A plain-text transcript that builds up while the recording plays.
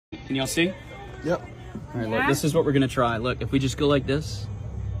Can y'all see? Yep. All right, look, this is what we're gonna try. Look, if we just go like this,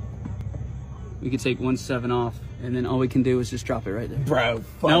 we can take 1 7 off, and then all we can do is just drop it right there. Bro,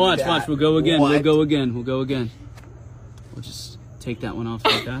 now watch, we'll go again. What? We'll go again. We'll just take that one off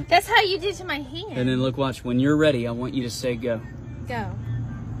like that. That's how you did to my hand. And then look, watch. When you're ready, I want you to say go. Go.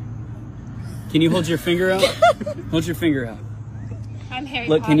 Can you hold your finger out? Hold your finger out. I'm Harry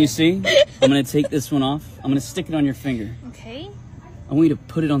Look, Potter. can you see? I'm gonna take this one off. I'm gonna stick it on your finger. Okay. I want you to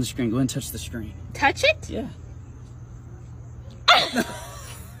put it on the screen. Go ahead and touch the screen. Touch it? Yeah.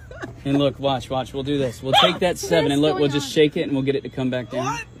 And look, watch. We'll do this. We'll take that 7 and look, we'll just shake it and we'll get it to come back down.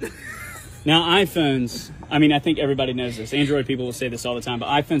 What? Now, iPhones, I mean, I think everybody knows this. Android people will say this all the time, but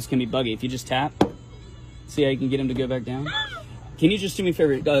iPhones can be buggy. If you just tap, see how you can get them to go back down? Can you just do me a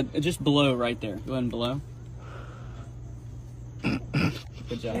favor? Just blow right there. Go ahead and blow.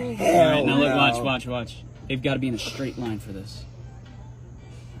 Good job. All right, now look, watch. They've got to be in a straight line for this.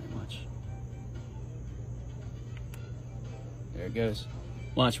 All right, watch. There it goes.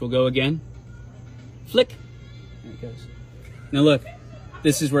 Watch, we'll go again. Flick. There it goes. Now look,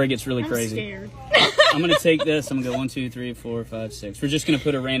 this is where it gets really crazy. Scared. I'm going to take this. I'm going to go 1, 2, 3, 4, 5, 6. We're just going to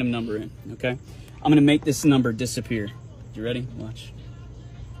put a random number in, okay? I'm going to make this number disappear. You ready? Watch.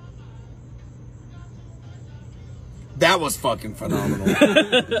 That was fucking phenomenal.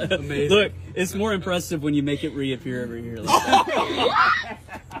 Amazing. Look, it's more impressive when you make it reappear over here. Like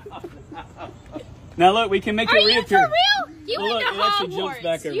that. Now look, we can make it reappear. Are you for real? You Well, went look, to it actually Hogwarts. jumps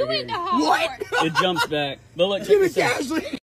back over You here. went to Hogwarts. It jumps back. But look, check Give it this out. casually.